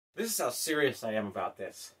This is how serious I am about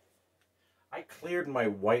this. I cleared my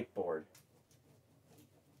whiteboard.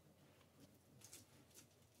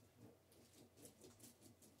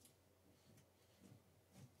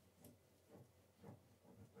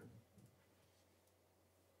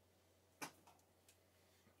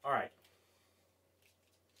 All right.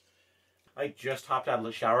 I just hopped out of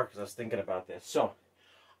the shower because I was thinking about this. So,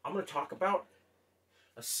 I'm going to talk about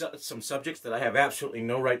some subjects that I have absolutely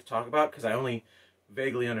no right to talk about because I only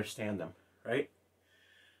vaguely understand them, right?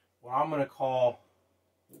 What I'm going to call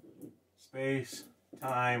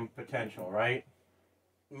space-time potential, right?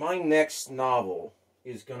 My next novel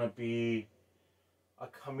is going to be a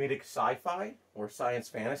comedic sci-fi or science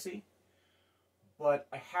fantasy, but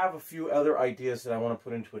I have a few other ideas that I want to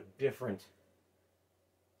put into a different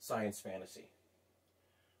science fantasy.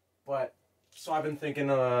 But so I've been thinking,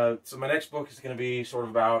 so my next book is going to be sort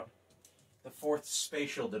of about the fourth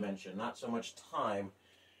spatial dimension, not so much time,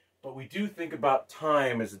 but we do think about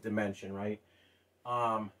time as a dimension, right?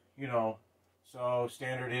 You know, so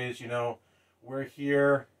standard is, you know, we're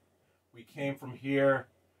here, we came from here,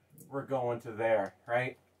 we're going to there,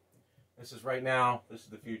 right? This is right now, this is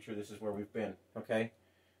the future, this is where we've been, okay?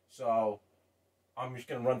 So I'm just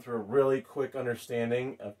going to run through a really quick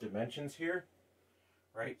understanding of dimensions here,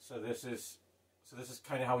 right? So this is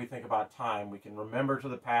kind of how we think about time. We can remember to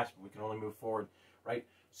the past, but we can only move forward, right?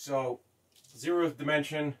 So, zeroth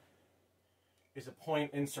dimension is a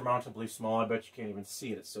point insurmountably small. I bet you can't even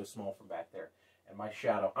see it. It's so small from back there. And my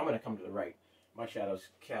shadow, I'm going to come to the right. My shadow's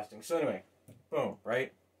casting. So anyway, boom,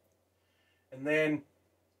 right? And then,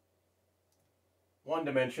 one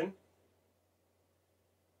dimension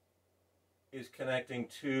is connecting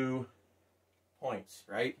two points,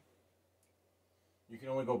 right? You can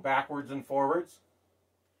only go backwards and forwards,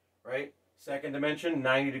 right? Second dimension,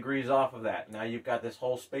 90 degrees off of that. Now you've got this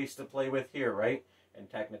whole space to play with here, right? And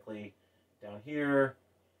technically down here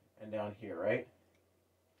and down here, right?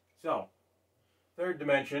 So, third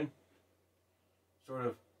dimension sort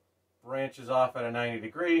of branches off at a 90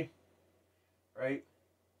 degree, right?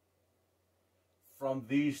 From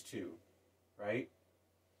these two, right?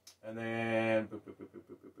 And then, boop, boop, boop, boop,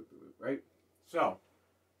 boop, boop, boop, boop, right? So,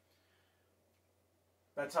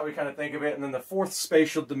 that's how we kind of think of it. And then the fourth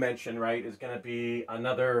spatial dimension, right, is going to be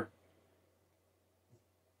another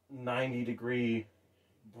 90 degree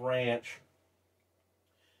branch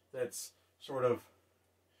that's sort of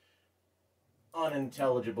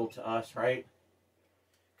unintelligible to us, right?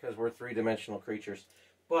 Because we're three-dimensional creatures.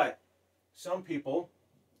 But some people,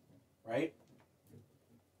 right,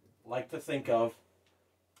 like to think of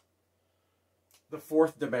the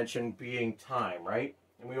fourth dimension being time, right?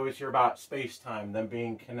 And we always hear about space-time, them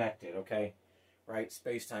being connected, okay? Right?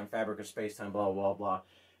 Space-time, fabric of space-time, blah, blah, blah.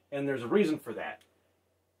 And there's a reason for that.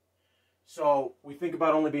 So we think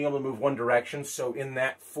about only being able to move one direction. So in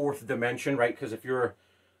that fourth dimension, right? Because if you're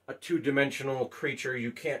a two-dimensional creature,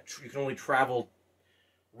 you can only travel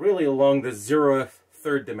really along the zeroth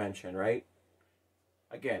third dimension, right?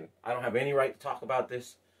 Again, I don't have any right to talk about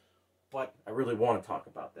this, but I really want to talk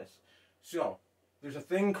about this. So there's a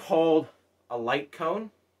thing called a light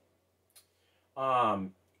cone,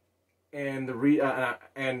 and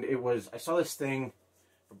it was, I saw this thing,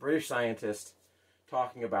 a British scientist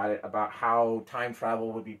talking about it, about how time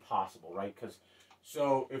travel would be possible, right? Because,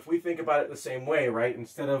 so if we think about it the same way, right,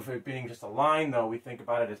 instead of it being just a line, though, we think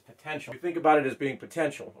about it as potential. We think about it as being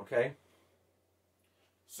potential, okay?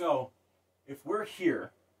 So, if we're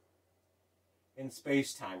here in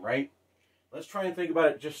space-time, right, let's try and think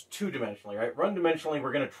about it just two-dimensionally, right? One-dimensionally,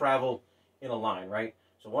 we're going to travel in a line, right?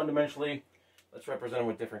 So one-dimensionally, let's represent them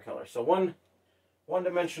with different colors. So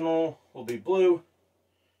one-dimensional will be blue.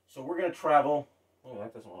 So we're going to travel. Oh,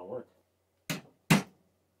 that doesn't want to work.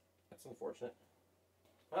 That's unfortunate.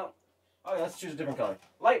 Well, okay, let's choose a different color.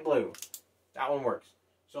 Light blue. That one works.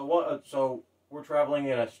 So so we're traveling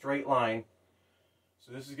in a straight line.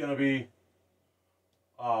 So this is going to be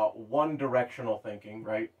one-directional thinking,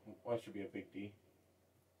 right? Well, that should be a big D.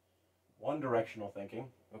 One-directional thinking,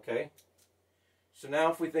 okay? So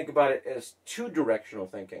now if we think about it as two-directional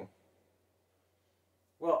thinking,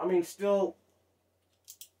 well, I mean, still,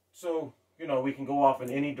 so, you know, we can go off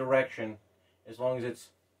in any direction as long as it's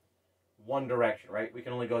one direction, right? We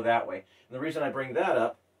can only go that way. And the reason I bring that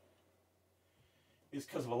up is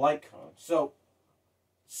because of a light cone. So,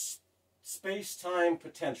 space-time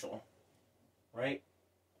potential, right?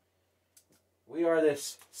 We are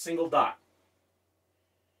this single dot.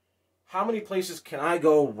 How many places can I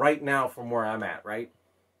go right now from where I'm at, right?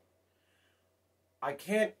 I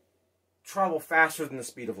can't travel faster than the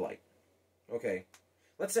speed of light. Okay.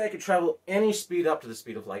 Let's say I could travel any speed up to the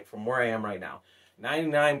speed of light from where I am right now.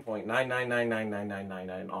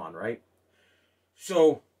 99.9999999 on, right?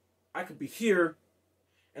 So I could be here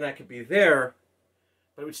and I could be there,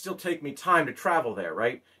 but it would still take me time to travel there,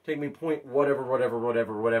 right? Take me point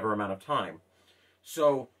whatever amount of time.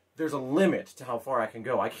 So there's a limit to how far I can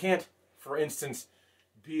go. I can't, for instance,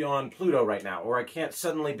 be on Pluto right now, or I can't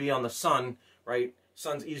suddenly be on the sun, right?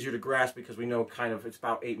 Sun's easier to grasp because we know kind of it's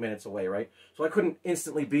about 8 minutes away, right? So I couldn't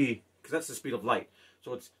instantly be, because that's the speed of light.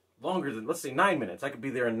 So it's longer than, let's say 9 minutes. I could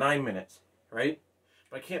be there in 9 minutes, right?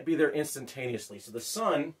 But I can't be there instantaneously. So the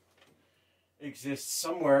sun exists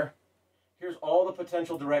somewhere. Here's all the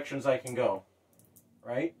potential directions I can go,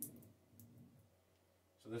 right?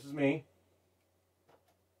 So this is me,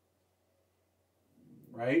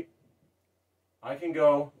 right? I can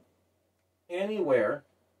go anywhere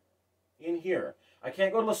in here. I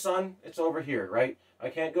can't go to the sun, it's over here, right? I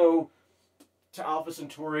can't go to Alpha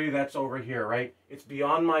Centauri, that's over here, right? It's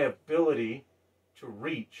beyond my ability to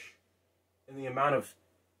reach in the amount of,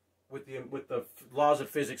 with the laws of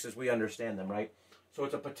physics as we understand them, right? So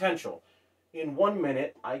it's a potential. In 1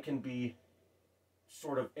 minute, I can be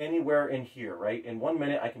sort of anywhere in here, right? In 1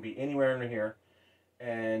 minute, I can be anywhere in here,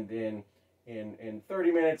 and in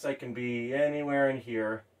 30 minutes, I can be anywhere in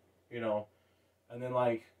here, you know, and then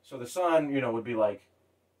like, so the sun, you know, would be like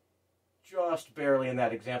just barely, in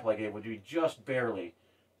that example I gave, would be just barely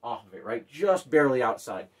off of it, right? Just barely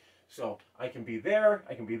outside. So I can be there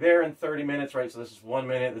in 30 minutes, right? So this is 1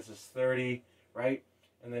 minute, this is 30, right?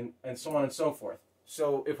 And then, and so on and so forth.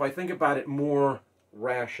 So if I think about it more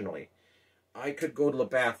rationally, I could go to the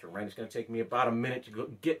bathroom, right? It's going to take me about a minute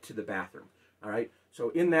to get to the bathroom, all right? So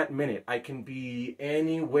in that minute, I can be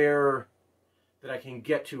anywhere that I can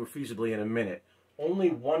get to feasibly in a minute.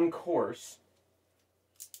 Only one course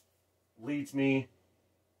leads me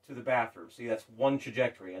to the bathroom. See, that's one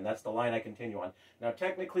trajectory, and that's the line I continue on. Now,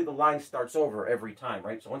 technically, the line starts over every time,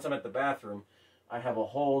 right? So once I'm at the bathroom, I have a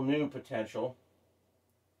whole new potential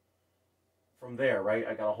from there, right?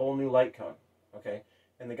 I got a whole new light cone, okay?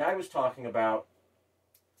 And the guy was talking about,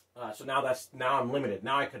 so now I'm limited.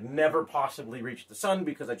 Now I could never possibly reach the sun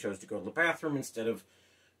because I chose to go to the bathroom instead of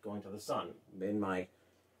going to the sun in my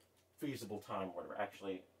feasible time, or whatever.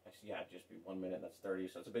 Actually, yeah, it'd just be 1 minute, that's 30,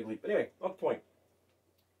 so it's a big leap. But anyway, off point.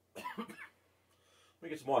 Let me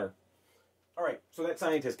get some water. All right, so that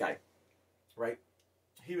scientist guy, right?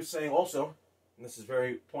 He was saying also, and this is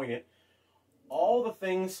very poignant, all the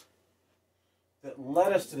things that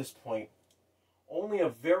led us to this point, only a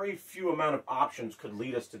very few amount of options could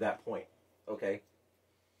lead us to that point, okay?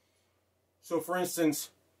 So for instance,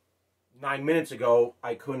 9 minutes ago,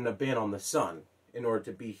 I couldn't have been on the sun in order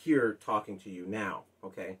to be here talking to you now,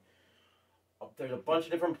 okay? There's a bunch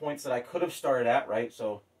of different points that I could have started at, right?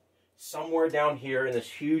 So somewhere down here in this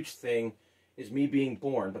huge thing is me being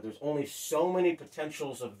born, but there's only so many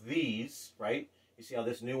potentials of these, right? You see how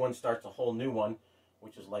this new one starts a whole new one,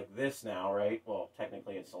 which is like this now, right? Well,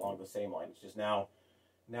 technically it's along the same line. It's just now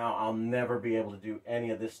I'll never be able to do any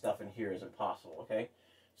of this stuff in here is impossible, okay?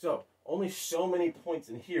 So only so many points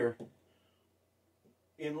in here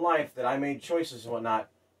in life that I made choices and whatnot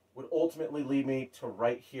would ultimately lead me to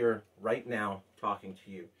right here, right now, talking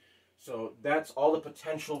to you. So that's all the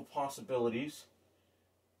potential possibilities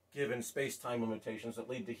given space-time limitations that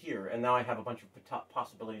lead to here. And now I have a bunch of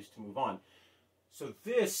possibilities to move on. So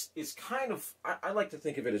this is kind of, I like to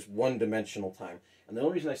think of it as one-dimensional time. And the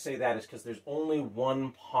only reason I say that is because there's only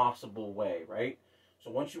one possible way, right?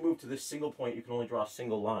 So once you move to this single point, you can only draw a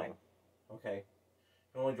single line, okay?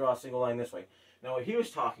 You can only draw a single line this way. Now what he was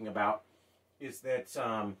talking about is that,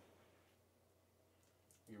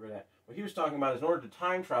 you read that? What he was talking about is in order to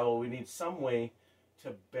time travel, we need some way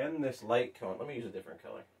to bend this light cone. Let me use a different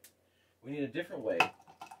color. We need a different way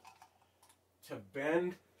to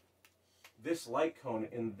bend this light cone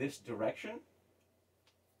in this direction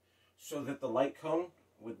so that the light cone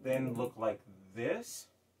would then look like this,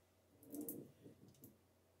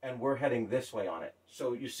 and we're heading this way on it.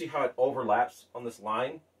 So you see how it overlaps on this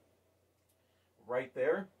line right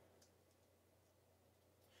there?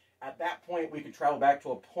 At that point, we could travel back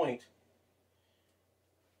to a point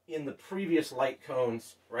in the previous light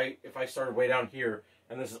cones, right? If I started way down here,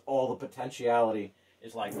 and this is all the potentiality,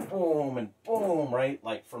 is like boom and boom, right?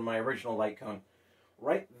 Like from my original light cone.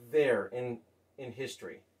 Right there in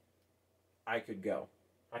history, I could go.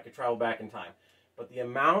 I could travel back in time. But the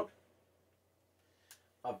amount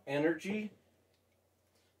of energy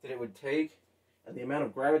that it would take and the amount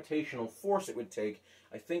of gravitational force it would take,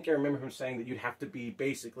 I think I remember him saying that you'd have to be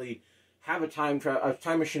basically have a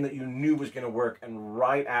time machine that you knew was going to work and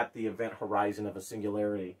right at the event horizon of a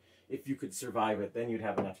singularity. If you could survive it, then you'd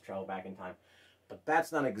have enough to travel back in time. But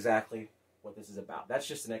that's not exactly what this is about. That's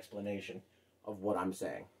just an explanation of what I'm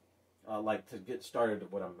saying. Like to get started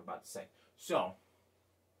of what I'm about to say. So,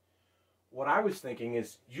 what I was thinking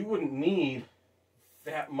is you wouldn't need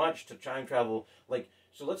that much to time travel. Like,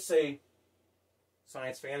 so let's say,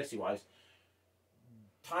 science fantasy wise,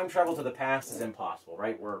 time travel to the past is impossible,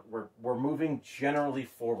 right? We're moving generally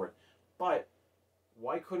forward. But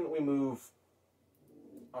why couldn't we move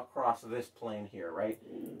across this plane here, right?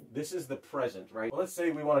 This is the present, right? Well, let's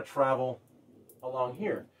say we want to travel along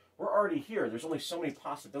here. We're already here. There's only so many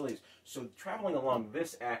possibilities. So traveling along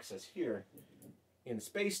this axis here in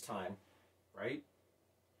space-time, right,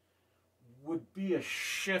 would be a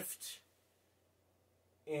shift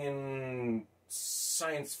in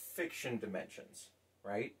science fiction dimensions,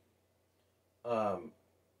 right?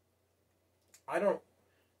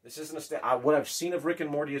 This isn't what I've seen of Rick and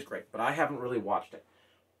Morty is great, but I haven't really watched it.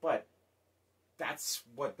 But that's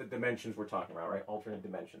what the dimensions we're talking about, right? Alternate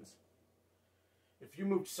dimensions. If you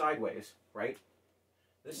moved sideways, right?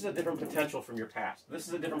 This is a different potential from your past. This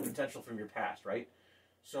is a different potential from your past, right?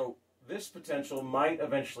 So this potential might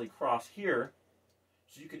eventually cross here,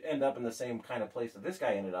 so you could end up in the same kind of place that this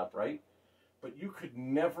guy ended up, right? But you could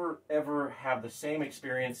never, ever have the same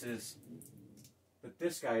experiences that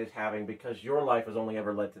this guy is having because your life has only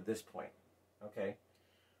ever led to this point, okay?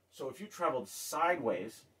 So if you traveled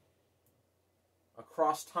sideways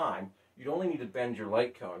across time, you'd only need to bend your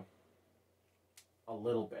light cone a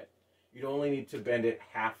little bit. You'd only need to bend it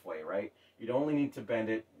halfway, right? You'd only need to bend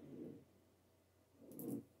it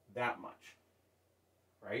that much,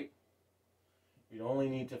 right? You'd only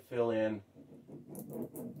need to fill in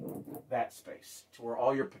that space to where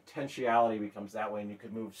all your potentiality becomes that way, and you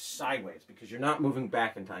could move sideways because you're not moving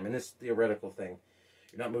back in time. In this theoretical thing,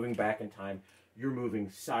 you're not moving back in time. You're moving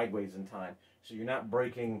sideways in time. So you're not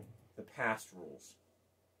breaking the past rules.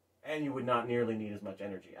 And you would not nearly need as much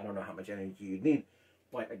energy. I don't know how much energy you'd need.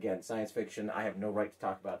 But again, science fiction, I have no right to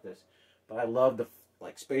talk about this. But I love the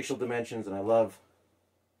spatial dimensions, and I love,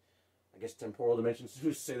 I guess, temporal dimensions.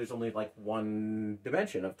 Who's to say there's only like one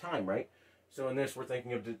dimension of time, right? So in this, we're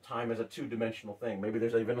thinking of time as a two-dimensional thing. Maybe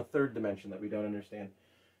there's even a third dimension that we don't understand.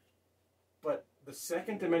 But the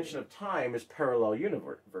second dimension of time is parallel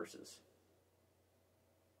universes.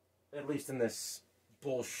 At least in this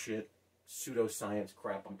bullshit pseudoscience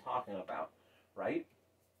crap I'm talking about, right?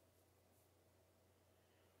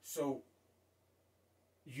 So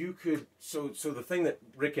you could, so the thing that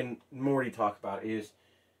Rick and Morty talk about is,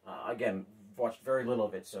 again, watched very little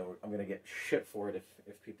of it, so I'm going to get shit for it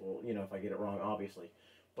if people, if I get it wrong, obviously.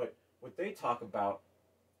 But what they talk about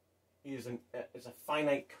is a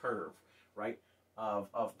finite curve, right,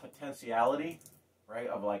 of potentiality, right,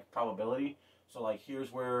 of like probability. So like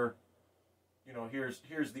here's where,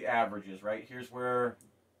 here's the averages, right? Here's where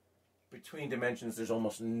between dimensions there's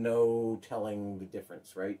almost no telling the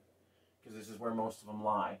difference, right? Because this is where most of them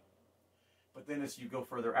lie. But then as you go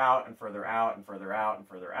further out and further out and further out and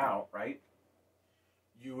further out, right,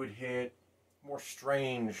 you would hit more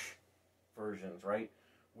strange versions, right?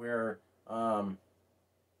 Where, maybe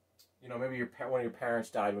one of your parents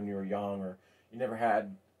died when you were young, or you never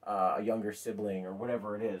had a younger sibling, or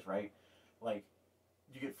whatever it is, right? Like,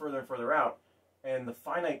 you get further and further out, and the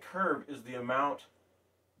finite curve is the amount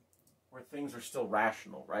where things are still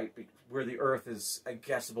rational, right? Where the Earth is a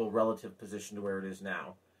guessable relative position to where it is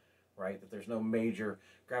now, right? That there's no major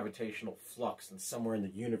gravitational flux and somewhere in the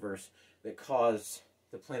universe that caused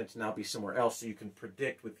the planet to now be somewhere else, so you can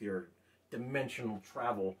predict with your dimensional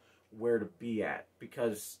travel where to be at,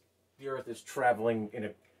 because the Earth is traveling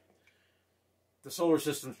the solar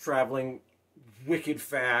system's traveling wicked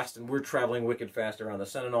fast, and we're traveling wicked fast around the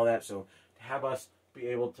sun and all that, so to have us be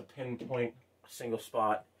able to pinpoint a single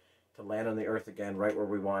spot to land on the Earth again right where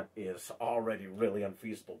we want is already really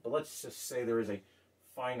unfeasible. But let's just say there is a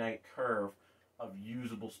finite curve of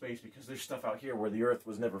usable space, because there's stuff out here where the Earth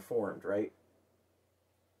was never formed, right?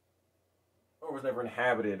 Or was never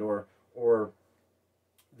inhabited, or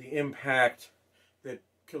the impact that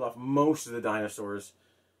killed off most of the dinosaurs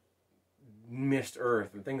missed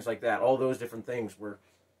Earth, and things like that. All those different things where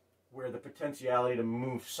the potentiality to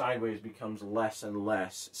move sideways becomes less and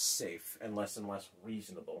less safe and less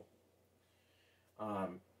reasonable.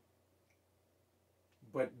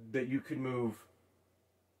 But that you could move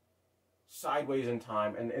sideways in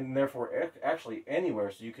time, and therefore actually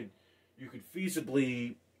anywhere, so you could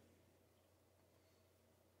feasibly.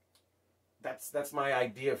 That's my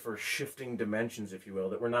idea for shifting dimensions, if you will.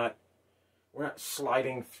 That we're not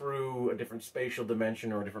sliding through a different spatial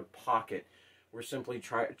dimension or a different pocket. We're simply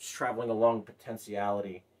traveling along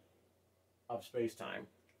potentiality of space-time.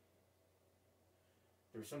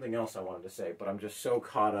 There was something else I wanted to say, but I'm just so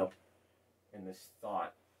caught up in this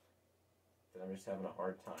thought that I'm just having a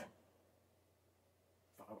hard time.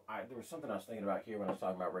 There was something I was thinking about here when I was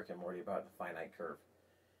talking about Rick and Morty, about the finite curve,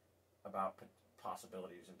 about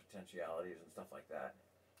possibilities and potentialities and stuff like that.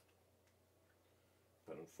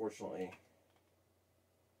 But unfortunately,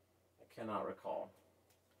 I cannot recall.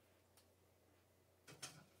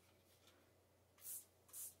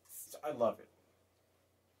 So I love it.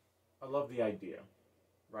 I love the idea,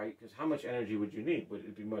 right? Because how much energy would you need? Would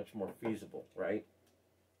it be much more feasible, right?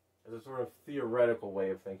 As a sort of theoretical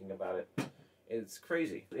way of thinking about it. It's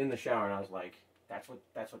crazy. In the shower, and I was like, that's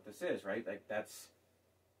what this is, right? Like that's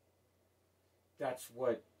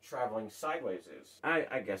what traveling sideways is.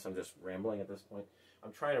 I guess I'm just rambling at this point.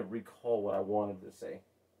 I'm trying to recall what I wanted to say.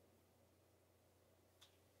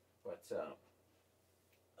 But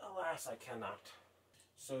alas, I cannot.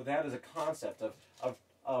 So that is a concept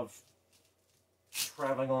of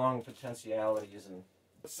traveling along potentialities, and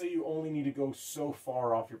let's say you only need to go so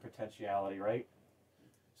far off your potentiality, right?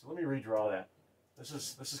 So let me redraw that. This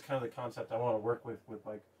is kind of the concept I want to work with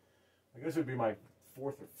like, I guess it would be my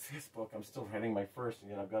 4th or 5th book. I'm still writing my first,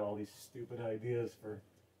 and yet I've got all these stupid ideas for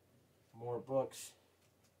more books.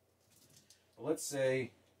 But let's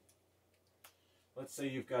say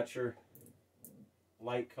you've got your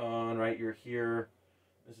light cone, right? You're here.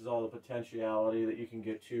 This is all the potentiality that you can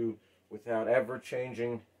get to without ever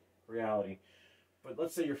changing reality. But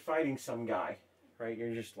let's say you're fighting some guy, right?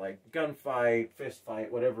 You're just like gunfight, fist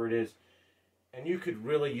fight, whatever it is, and you could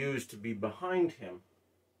really use to be behind him.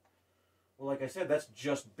 Well, like I said, that's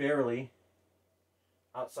just barely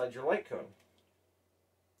outside your light cone.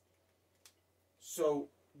 So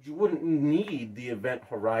you wouldn't need the event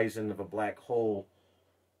horizon of a black hole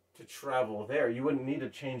to travel there. You wouldn't need to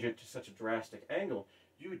change it to such a drastic angle.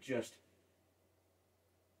 You would just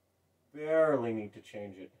barely need to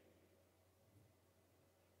change it.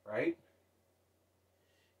 Right?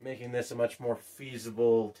 Making this a much more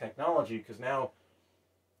feasible technology, because now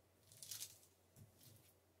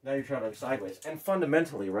you're traveling sideways. And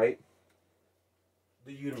fundamentally, right,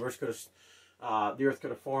 the universe could have, the Earth could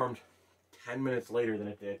have formed 10 minutes later than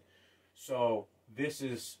it did. So this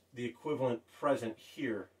is the equivalent present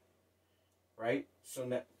here, right? So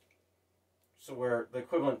where the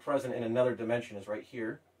equivalent present in another dimension is right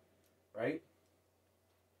here, right?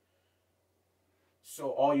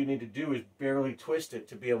 So all you need to do is barely twist it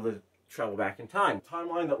to be able to travel back in time.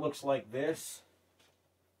 Timeline that looks like this,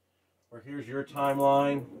 where here's your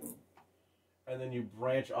timeline, and then you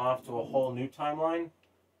branch off to a whole new timeline,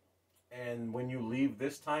 and when you leave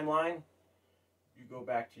this timeline, you go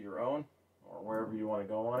back to your own, or wherever you want to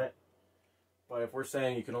go on it. But if we're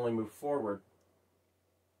saying you can only move forward,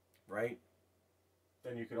 right,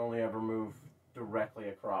 then you can only ever move directly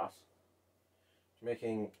across,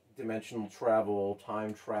 making dimensional travel,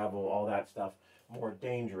 time travel, all that stuff more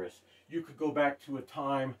dangerous. You could go back to a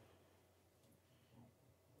time,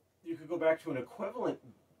 you could go back to an equivalent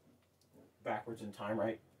backwards in time,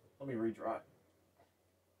 right? Let me redraw it.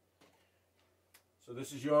 So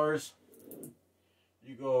this is yours.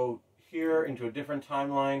 You go here into a different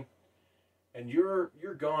timeline, and you're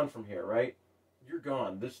gone from here, right? You're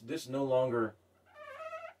gone. This no longer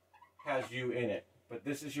has you in it, but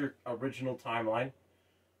this is your original timeline,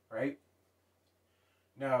 right?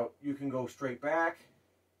 Now you can go straight back,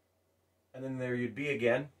 and then there you'd be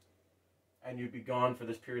again, and you'd be gone for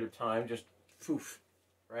this period of time, just poof,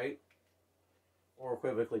 right? Or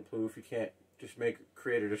equivocally poof. You can't just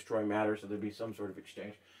create or destroy matter, so there'd be some sort of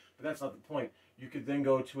exchange. But that's not the point. You could then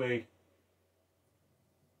go to a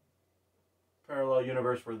parallel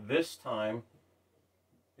universe where this time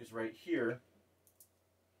is right here,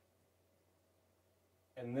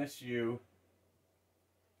 and this you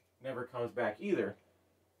never comes back either.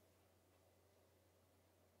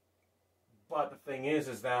 But the thing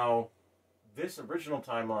is now this original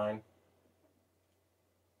timeline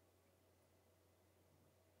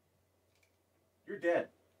you're dead.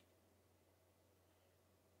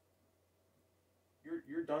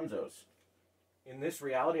 You're dunzos. In this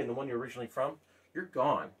reality and the one you're originally from, you're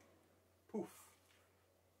gone. Poof.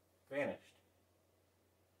 Vanished.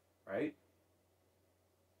 Right?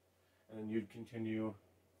 And then you'd continue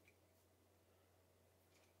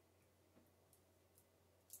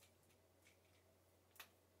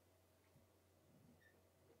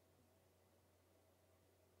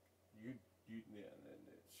yeah, and then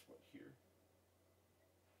it's what here.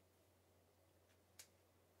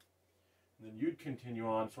 And then you'd continue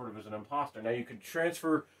on sort of as an imposter. Now you could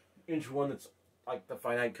transfer into one that's like the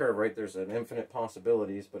finite curve, right? There's an infinite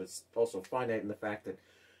possibilities, but it's also finite in the fact that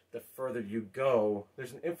the further you go,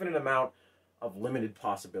 there's an infinite amount of limited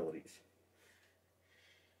possibilities.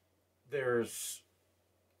 there's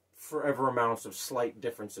forever amounts of slight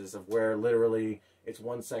differences of where literally it's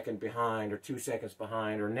 1 second behind or 2 seconds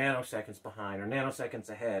behind or nanoseconds behind or nanoseconds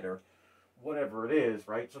ahead or whatever it is,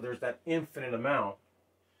 right? So there's that infinite amount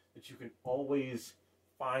that you can always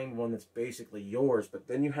find one that's basically yours, but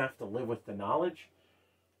then you have to live with the knowledge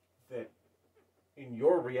that in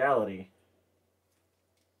your reality,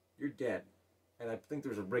 you're dead. And I think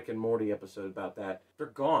there's a Rick and Morty episode about that. They're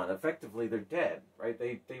gone. Effectively, they're dead, right?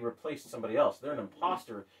 They replaced somebody else. They're an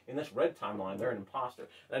imposter. In this red timeline, they're an imposter.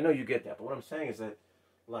 And I know you get that, but what I'm saying is that,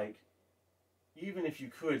 like, even if you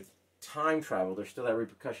could time travel, there's still that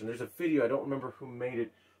repercussion. There's a video, I don't remember who made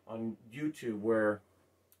it, on YouTube where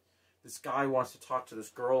this guy wants to talk to this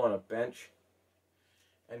girl on a bench,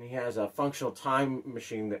 and he has a functional time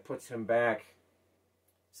machine that puts him back,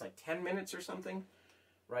 it's like 10 minutes or something,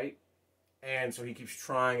 right? And so he keeps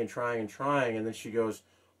trying and trying and trying, and then she goes,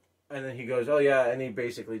 and then he goes, oh yeah, and he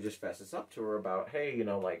basically just fesses up to her about, hey, you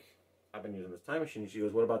know, like, I've been using this time machine. And she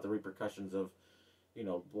goes, what about the repercussions of, you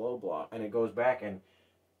know, blah, blah. And it goes back, and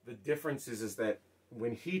the difference is that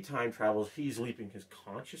when he time travels, he's leaping his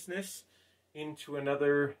consciousness into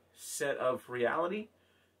another set of reality,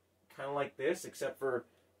 kind of like this, except for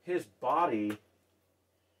his body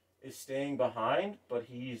is staying behind, but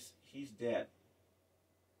he's dead.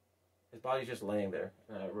 His body's just laying there.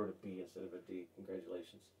 And I wrote a B instead of a D.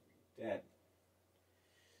 Congratulations. Dead.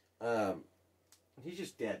 He's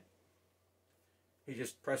just dead. He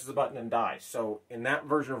just presses a button and dies. So in that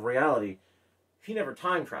version of reality, he never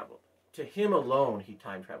time traveled. To him alone, he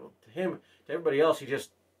time traveled. To everybody else, he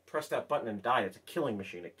just pressed that button and died. It's a killing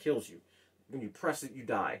machine. It kills you. When you press it, you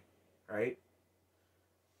die. Right?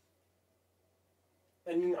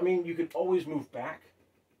 And, I mean, you could always move back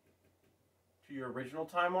to your original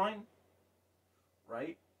timeline.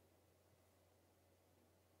 Right?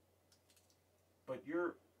 But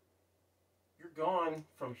you're gone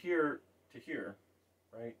from here to here,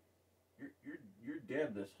 right? You're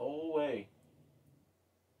dead this whole way,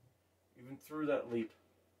 even through that leap.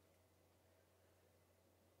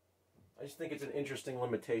 I just think it's an interesting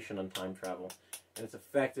limitation on time travel, and it's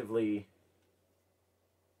effectively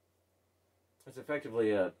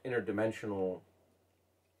a interdimensional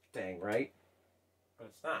thing, right? But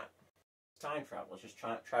it's not. It's time travel. It's just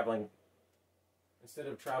traveling. Instead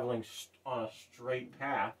of traveling on a straight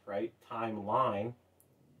path, right, timeline,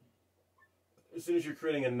 as soon as you're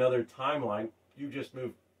creating another timeline, you just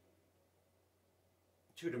move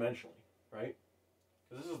two-dimensionally, right?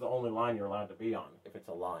 Because this is the only line you're allowed to be on, if it's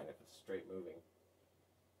a line, if it's straight moving.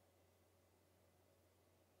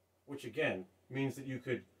 Which, again, means that you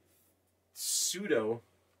could pseudo,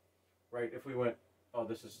 right, if we went, oh,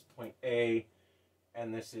 this is point A,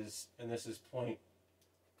 and this is point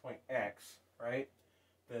X, right?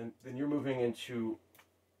 Then you're moving into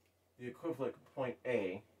the equivalent point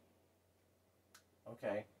A.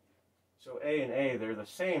 Okay, so A and A, they're the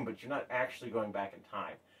same, but you're not actually going back in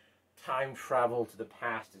time. Time travel to the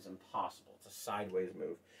past is impossible. It's a sideways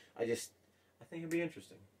move. I think it'd be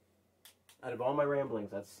interesting. Out of all my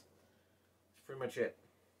ramblings, that's pretty much it.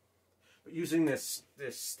 But using this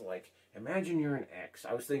like, imagine you're an X.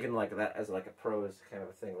 I was thinking like that as like a prose kind of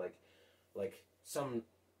a thing, like some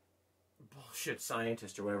bullshit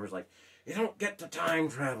scientist or whatever is like, you don't get to time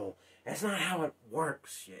travel. That's not how it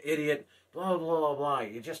works, you idiot. Blah, blah, blah, blah.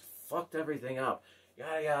 You just fucked everything up.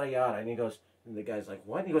 Yada, yada, yada. And he goes, and the guy's like,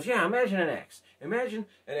 what? And he goes, yeah, imagine an X. Imagine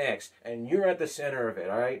an X, and you're at the center of it,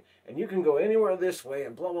 all right? And you can go anywhere this way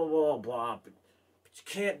and blah, blah, blah, blah. But you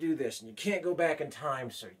can't do this, and you can't go back in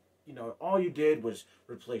time. So, you know, all you did was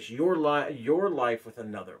replace your life with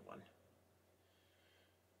another one.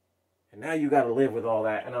 And now you got to live with all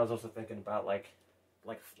that. And I was also thinking about like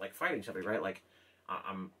fighting somebody, right? Like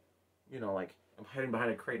I'm hiding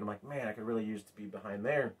behind a crate, and I'm like, man, I could really use to be behind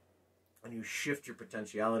there. And you shift your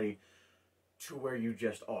potentiality to where you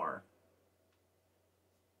just are.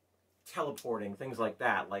 Teleporting, things like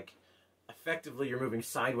that. Like, effectively, you're moving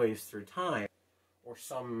sideways through time, or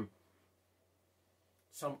some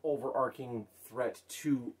overarching threat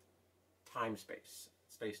to time, space,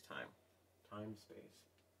 space-time, time, space.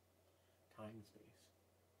 Time, space.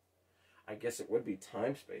 I guess it would be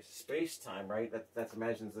time, space. Space-time, right? That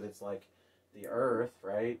imagines that it's like the Earth,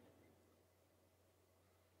 right?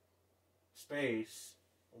 Space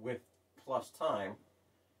with plus time.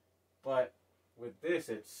 But with this,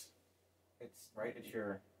 it's right, it's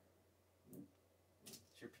your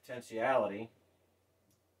potentiality.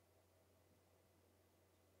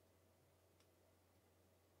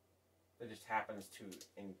 That just happens to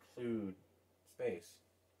include space.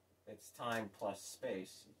 It's time plus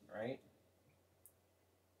space, right?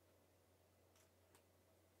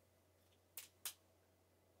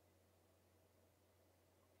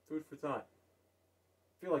 food for thought.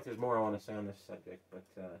 I feel like there's more I want to say on this subject, but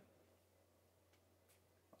I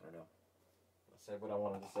don't know. I said what I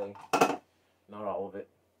wanted to say. Not all of it,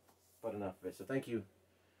 but enough of it. So thank you.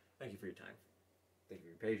 Thank you for your time. Thank you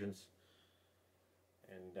for your patience.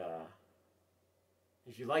 And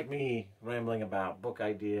if you like me rambling about book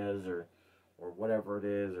ideas or whatever it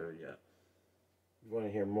is, or you want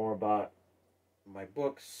to hear more about my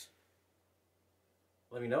books,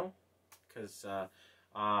 let me know, because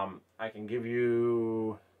I can give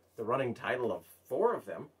you the running title of 4 of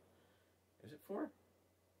them. Is it 4?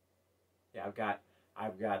 Yeah, I've got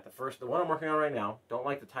the one I'm working on right now. Don't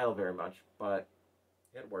like the title very much, but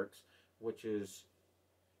it works. Which is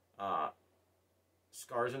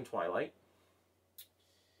Scars in Twilight. It's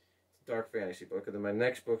a dark fantasy book, and then my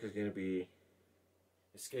next book is going to be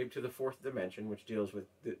Escape to the Fourth Dimension, which deals with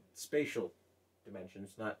the spatial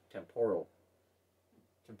dimensions, not temporal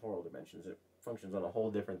dimensions. It functions on a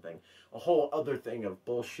whole different thing, a whole other thing of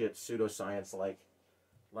bullshit pseudoscience, like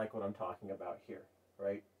what I'm talking about here,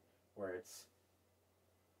 right? Where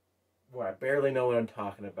I barely know what I'm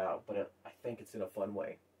talking about, but I think it's in a fun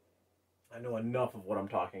way. I know enough of what I'm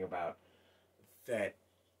talking about that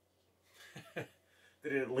that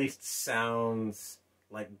it at least sounds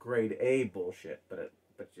like grade A bullshit, but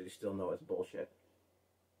you still know it's bullshit.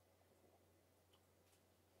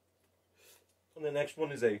 And the next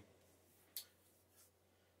one is a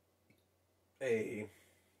I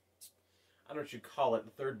don't know what you'd call it.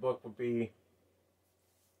 The third book would be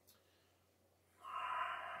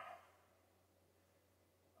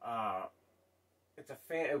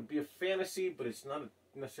it would be a fantasy, but it's not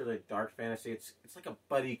necessarily a dark fantasy. It's like a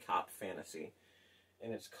buddy cop fantasy,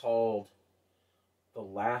 and it's called The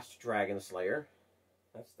Last Dragon Slayer.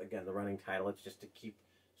 That's again the running title. It's just to keep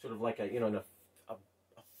sort of like in a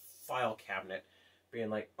file cabinet, being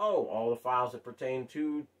like, oh, all the files that pertain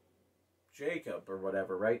to Jacob or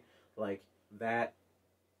whatever, right? Like that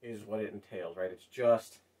is what it entails, right? It's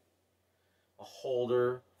just a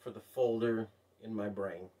holder for the folder in my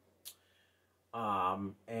brain.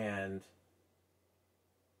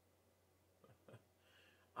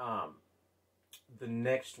 The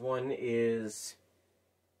next one is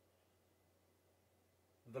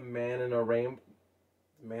The Man in a Rainbow.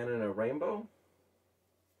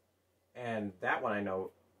 And that one I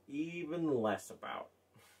know even less about.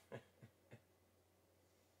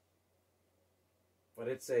 But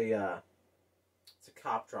it's a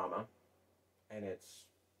cop drama, and it's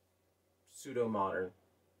pseudo-modern.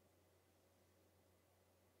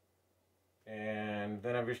 And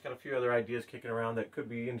then I've just got a few other ideas kicking around that could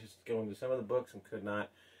be interested to go into some of the books and could not.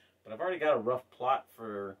 But I've already got a rough plot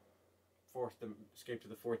for Escape to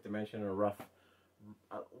the Fourth Dimension, and a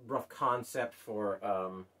rough concept for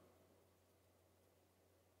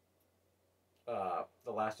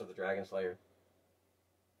The Last of the Dragon Slayer.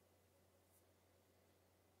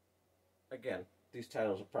 Again, these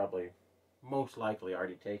titles are probably most likely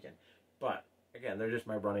already taken, but again, they're just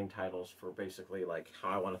my running titles for basically like how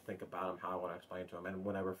I want to think about them, how I want to explain to them, and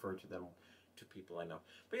when I refer to them to people I know.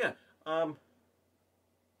 But yeah,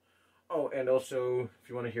 oh, and also, if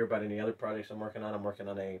you want to hear about any other projects I'm working on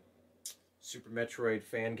a Super Metroid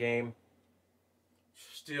fan game.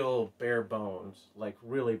 Still bare bones, like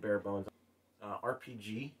really bare bones.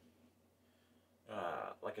 RPG,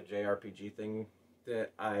 like a JRPG thing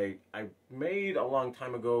that I made a long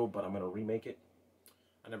time ago, but I'm going to remake it.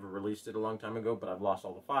 I never released it a long time ago, but I've lost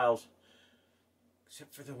all the files.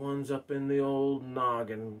 Except for the ones up in the old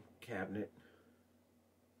noggin cabinet.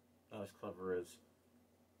 Not as clever as,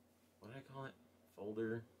 what did I call it?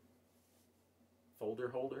 Folder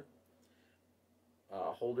holder?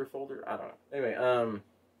 Folder? I don't know. Anyway,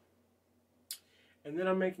 and then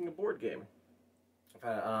I'm making a board game.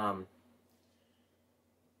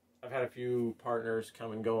 I've had a few partners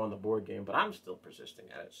come and go on the board game, but I'm still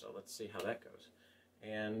persisting at it, so let's see how that goes.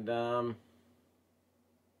 And I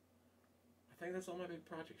think that's all my big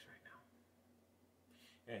projects right now.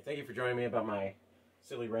 Anyway, thank you for joining me about my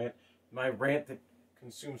silly rant. My rant that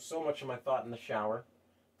consumed so much of my thought in the shower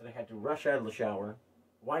that I had to rush out of the shower,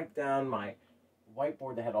 wipe down my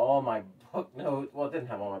whiteboard that had all my book notes. Well, it didn't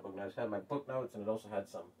have all my book notes. It had my book notes, and it also had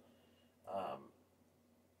some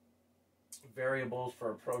variables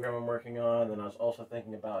for a program I'm working on. And I was also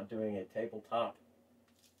thinking about doing a tabletop,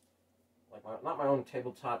 like not my own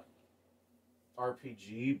tabletop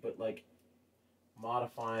RPG, but like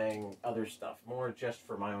modifying other stuff, more just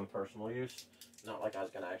for my own personal use, not like I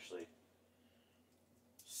was going to actually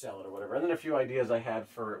sell it or whatever. And then a few ideas I had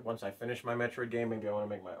for once I finish my Metroid game, maybe I want to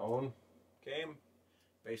make my own game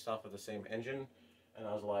based off of the same engine. And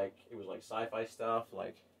I was like, it was like sci-fi stuff,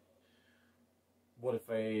 like what if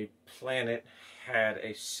a planet had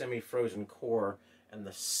a semi-frozen core and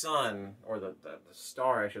the sun, or the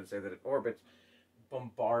star, I should say, that it orbits,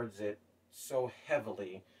 bombards it so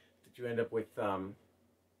heavily that you end up with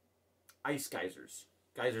ice geysers.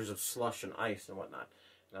 Geysers of slush and ice and whatnot.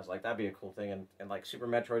 And I was like, that'd be a cool thing. And like Super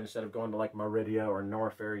Metroid, instead of going to like Maridia or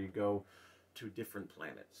Norfair, you go to different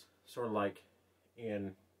planets. Sort of like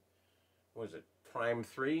in, what is it, Prime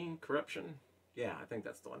 3 Corruption? Yeah, I think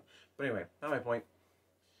that's the one. But anyway, not my point.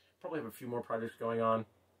 Probably have a few more projects going on,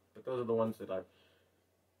 but those are the ones that I'm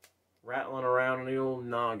rattling around in the old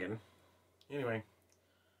noggin. Anyway,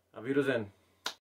 auf Wiedersehen.